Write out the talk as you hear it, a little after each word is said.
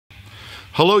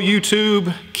Hello YouTube,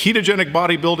 Ketogenic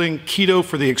Bodybuilding, keto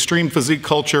for the extreme physique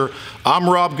culture. I'm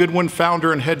Rob Goodwin,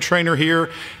 founder and head trainer here,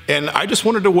 and I just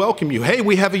wanted to welcome you. Hey,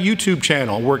 we have a YouTube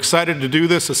channel. We're excited to do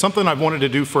this. It's something I've wanted to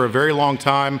do for a very long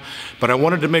time, but I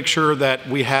wanted to make sure that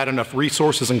we had enough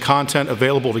resources and content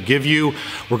available to give you.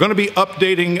 We're going to be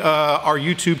updating our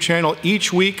YouTube channel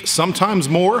each week, sometimes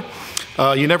more.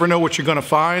 You never know what you're going to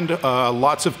find.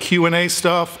 Lots of Q&A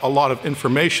stuff, a lot of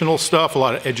informational stuff, a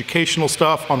lot of educational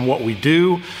stuff on what we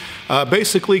do.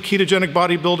 Basically, ketogenic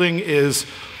bodybuilding is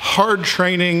hard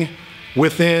training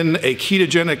within a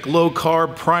ketogenic,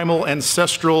 low-carb, primal,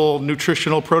 ancestral,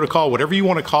 nutritional protocol, whatever you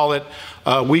want to call it.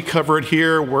 We cover it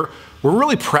here. We're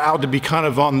really proud to be kind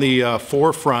of on the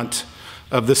forefront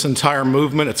of this entire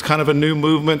movement. It's kind of a new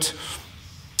movement.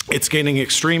 It's gaining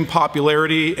extreme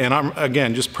popularity, and I'm,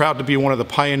 again, just proud to be one of the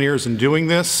pioneers in doing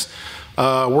this.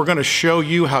 We're going to show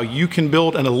you how you can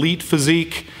build an elite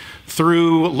physique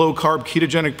through low-carb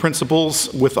ketogenic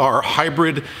principles with our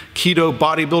hybrid keto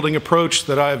bodybuilding approach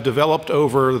that I've developed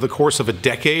over the course of a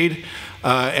decade,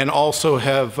 and also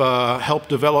have helped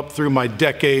develop through my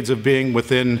decades of being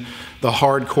within the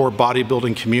hardcore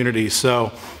bodybuilding community.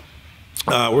 So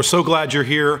we're so glad you're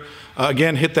here.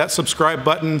 Again, hit that subscribe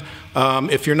button.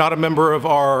 If you're not a member of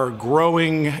our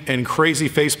growing and crazy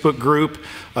Facebook group,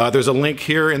 there's a link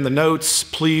here in the notes.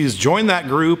 Please join that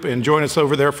group and join us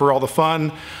over there for all the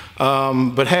fun.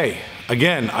 But hey,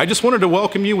 again, I just wanted to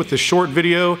welcome you with this short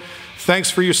video.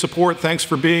 Thanks for your support. Thanks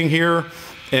for being here.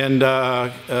 And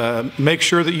make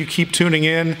sure that you keep tuning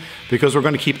in, because we're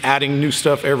going to keep adding new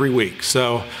stuff every week.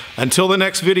 So until the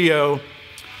next video,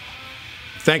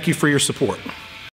 thank you for your support.